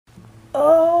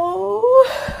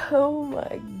Oh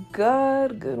my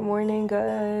god. Good morning,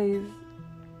 guys.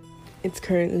 It's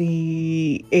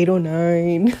currently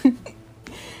 8:09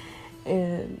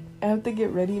 and I have to get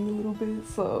ready in a little bit,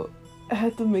 so I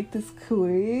had to make this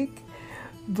quick.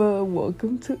 But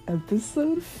welcome to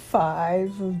episode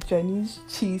 5 of Jenny's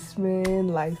Cheeseman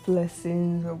Life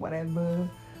Lessons or whatever.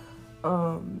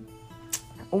 Oh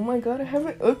my god, I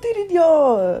haven't updated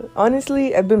y'all.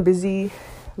 Honestly, I've been busy.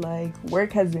 Like,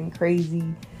 work has been crazy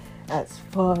as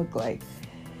fuck. Like,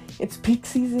 it's peak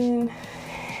season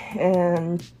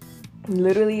and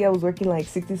literally I was working like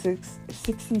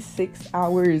 66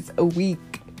 hours a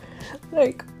week.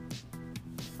 Like,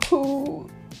 who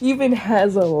even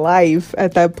has a life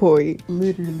at that point?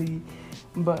 Literally.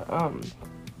 But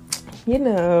you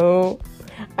know,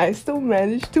 I still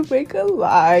managed to make a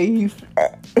life.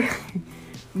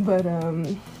 But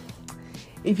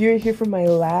if you're here for my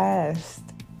last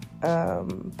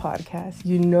podcast,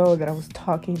 you know that I was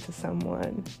talking to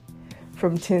someone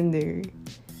from Tinder.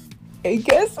 And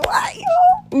guess what,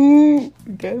 yo?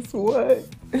 Guess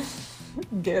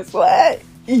what?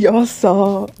 Y'all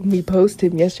saw me post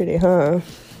him yesterday, huh?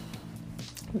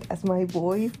 That's my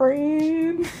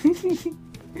boyfriend.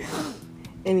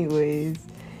 Anyways,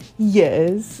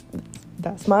 yes,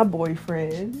 that's my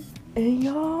boyfriend. And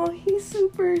y'all, he's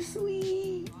super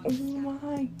sweet. Oh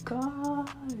my god.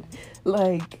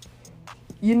 Like,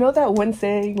 you know that one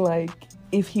saying, like,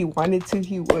 if he wanted to,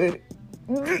 he would.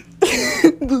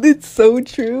 It's so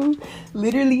true.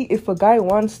 Literally, if a guy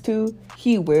wants to,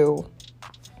 he will.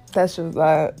 That's just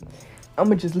that. I'm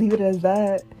gonna just leave it as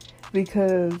that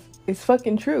because it's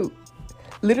fucking true.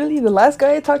 Literally, the last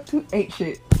guy I talked to ain't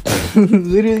shit.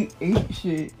 Literally ain't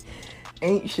shit.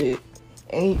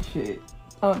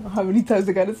 I don't know how many times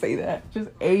I gotta say that.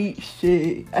 Just ain't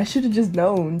shit. I should have just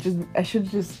known. I should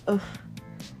have just,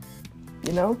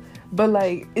 you know? But,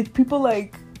 like, it's people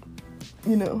like,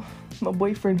 you know, my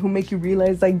boyfriend who make you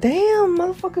realize, like, damn,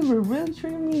 motherfuckers were really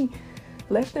treating me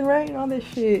left and right and all this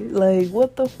shit. Like,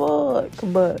 what the fuck?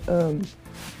 But,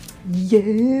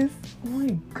 yes. Oh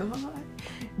my god.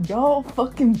 Y'all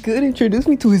fucking good introduced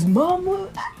me to his mama.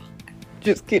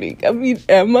 Just kidding. I mean,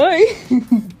 am I?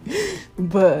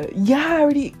 But yeah, I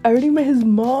already met his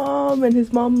mom, and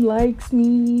his mom likes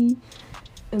me.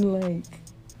 And like,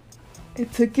 I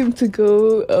took him to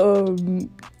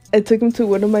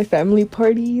one of my family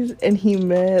parties, and he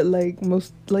met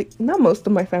not most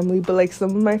of my family, but like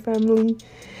some of my family.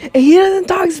 And he doesn't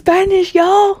talk Spanish,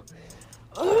 y'all.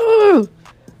 Ugh.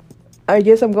 I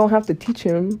guess I'm gonna have to teach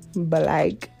him, but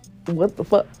like, what the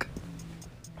fuck?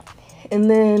 And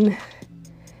then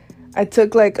I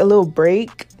took like a little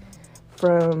break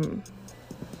from,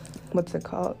 what's it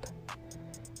called?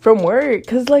 From work.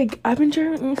 Cause like, I've been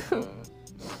trying,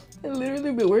 I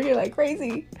literally been working like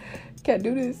crazy. Can't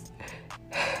do this,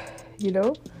 you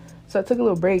know? So I took a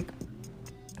little break.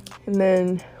 And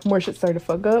then more shit started to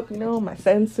fuck up, you know? My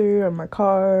sensor on my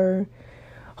car,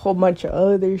 a whole bunch of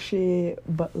other shit.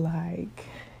 But like,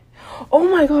 oh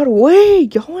my god,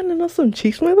 wait, y'all wanna know some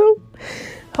chisme though?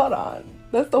 Hold on.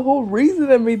 That's the whole reason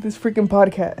I made this freaking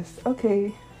podcast.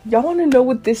 Okay, y'all want to know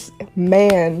what this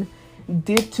man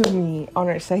did to me on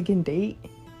our second date?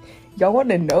 Y'all want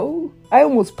to know? I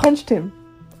almost punched him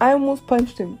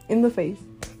in the face.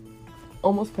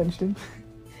 Almost punched him.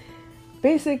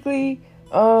 Basically,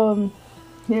 you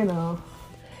know,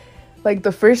 like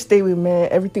the first day we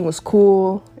met, everything was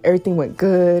cool. Everything went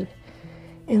good.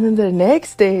 And then the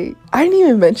next day, I didn't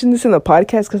even mention this in the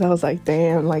podcast because I was like,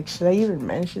 damn, like, should I even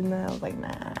mention that? I was like,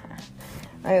 nah.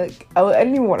 I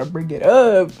didn't even want to bring it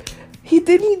up. He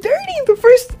did me dirty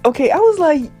I was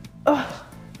like,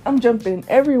 I'm jumping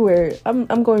everywhere.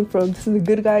 I'm going from this is a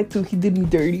good guy to he did me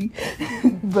dirty.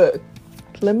 But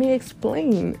let me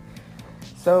explain.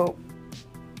 So,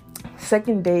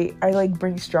 second date, I like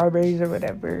bring strawberries or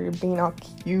whatever, being all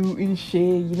cute and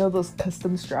shit. You know, those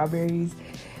custom strawberries.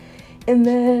 And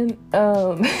then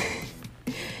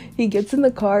he gets in the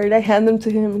car and I hand them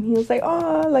to him and he was like,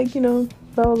 oh, like, you know,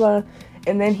 blah blah blah.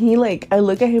 And then he like, I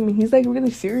look at him and he's like really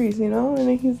serious, you know. And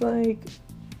then he's like,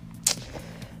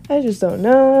 I just don't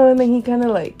know. And then he kind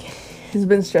of like has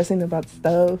been stressing about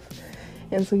stuff.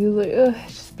 And so he was like, I've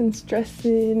just been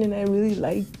stressing and I really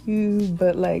like you,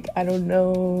 but like, I don't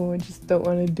know, I just don't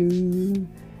want to do,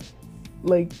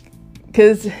 like,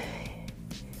 because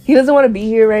he doesn't want to be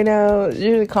here right now. It's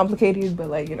really complicated,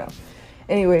 but like, you know.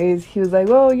 Anyways, he was like,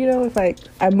 well, you know, if I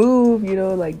move, you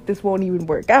know, like, this won't even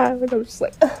work out. And I was just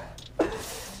like,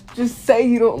 just say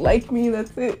you don't like me,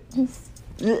 that's it. Just,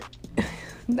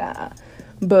 nah.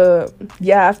 But,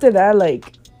 yeah, after that,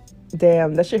 like,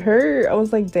 damn, that shit hurt. I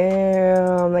was like,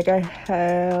 damn, like I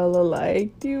hella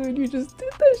liked you and you just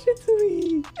did that shit to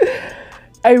me.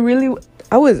 I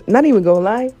was not even gonna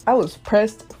lie, I was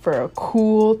pressed for a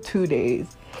cool 2 days.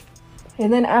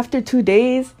 And then after 2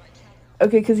 days,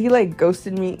 okay, because he like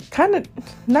ghosted me, kind of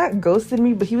not ghosted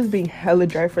me, but he was being hella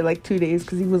dry for like 2 days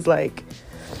because he was like,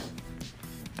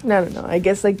 I don't know, I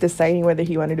guess like deciding whether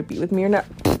he wanted to be with me or not.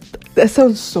 That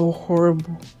sounds so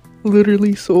horrible,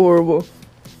 literally so horrible.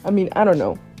 I mean, I don't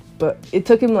know, but it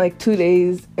took him like 2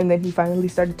 days, and then he finally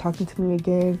started talking to me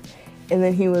again. And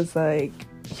then he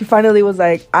finally was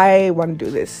like, I want to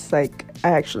do this, like I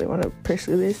actually want to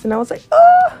pursue this. And I was like,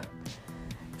 oh,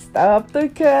 stop the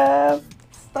cap,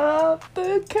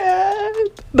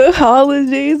 the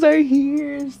holidays are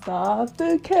here, stop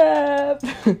the cap.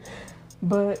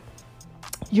 But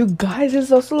you guys,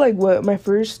 it's also like what, my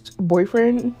first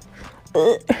boyfriend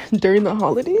during the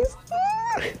holidays.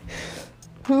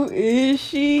 Who is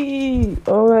she?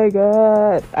 Oh my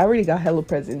god, I already got hella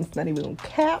presents, not even gonna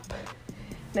cap.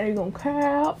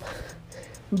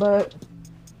 But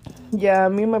yeah,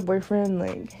 me and my boyfriend,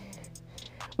 like,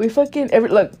 we fucking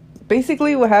look,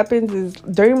 basically what happens is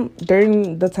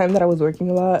during the time that I was working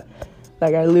a lot,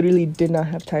 like I literally did not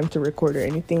have time to record or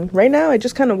anything. Right now I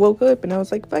just kind of woke up and I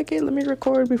was like, fuck it, let me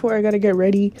record before I gotta get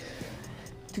ready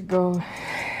to go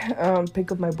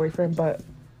pick up my boyfriend. But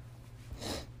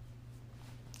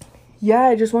yeah,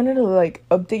 I just wanted to like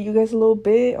update you guys a little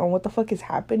bit on what the fuck is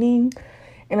happening.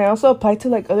 And I also applied to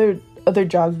like other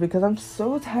jobs because I'm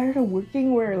so tired of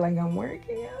working where like I'm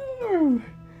working.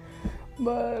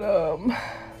 But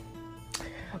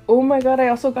oh my god, I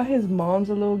also got his mom's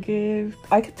a little gift.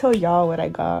 I could tell y'all what I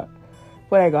got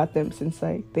them, since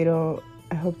like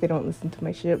I hope they don't listen to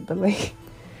my shit, but like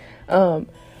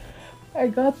I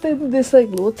got them this like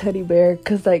little teddy bear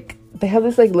because like they have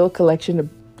this like little collection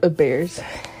of bears.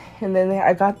 And then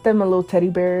I got them a little teddy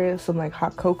bear, some like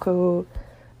hot cocoa,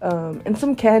 and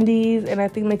some candies, and I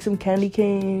think like some candy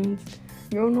canes.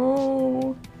 You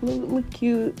know, look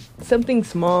cute, something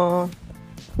small.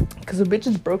 Cause the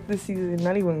bitches broke this season.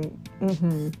 Not even.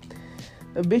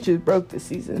 The bitches broke this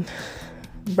season.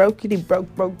 Broke. I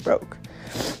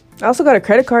also got a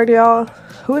credit card, y'all.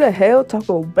 Who the hell,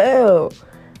 Taco Bell?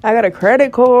 I got a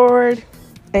credit card,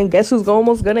 and guess who's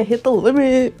almost gonna hit the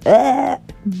limit?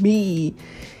 Me.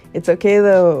 It's okay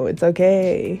though. It's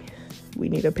okay. We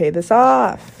need to pay this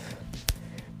off.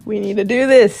 We need to do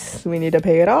this. We need to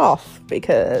pay it off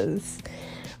because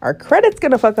our credit's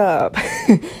gonna fuck up.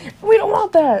 We don't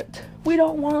want that.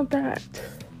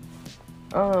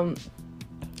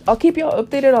 I'll keep y'all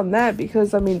updated on that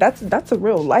because I mean that's a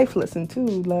real life lesson too.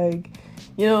 Like,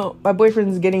 you know, my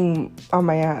boyfriend's getting on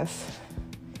my ass.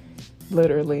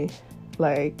 Literally.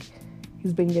 Like,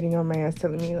 he's been getting on my ass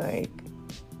telling me like,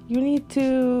 you need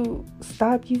to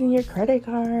stop using your credit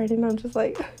card. And I'm just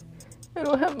like, I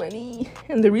don't have money.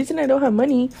 And the reason I don't have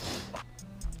money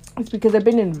is because I've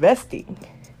been investing.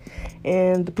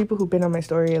 And the people who've been on my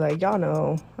story, like, y'all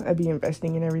know I be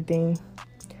investing in everything.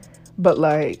 But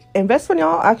like, invest when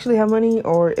y'all actually have money,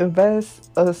 or invest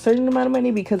a certain amount of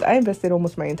money, because I invested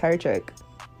almost my entire check.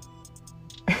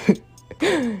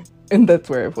 And that's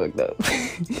where I fucked up.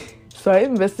 So I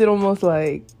invested almost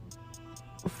like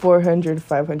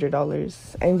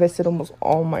 $400-$500. I invested almost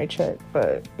all my check,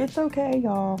 but it's okay,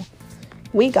 y'all.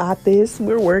 We got this.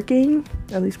 We're working.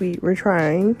 At least we're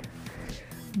trying.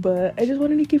 But I just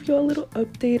wanted to give you a little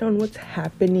update on what's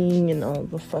happening and all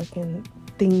the fucking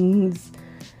things.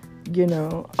 You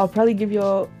know, I'll probably do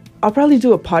a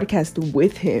podcast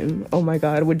with him. Oh my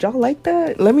god, would y'all like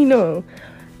that? Let me know,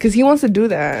 because he wants to do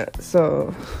that.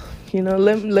 So, you know,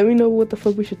 let me know what the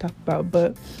fuck we should talk about.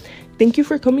 But thank you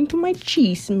for coming to my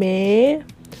cheese, man.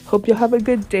 Hope y'all have a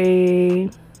good day.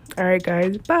 All right,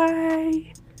 guys.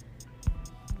 Bye.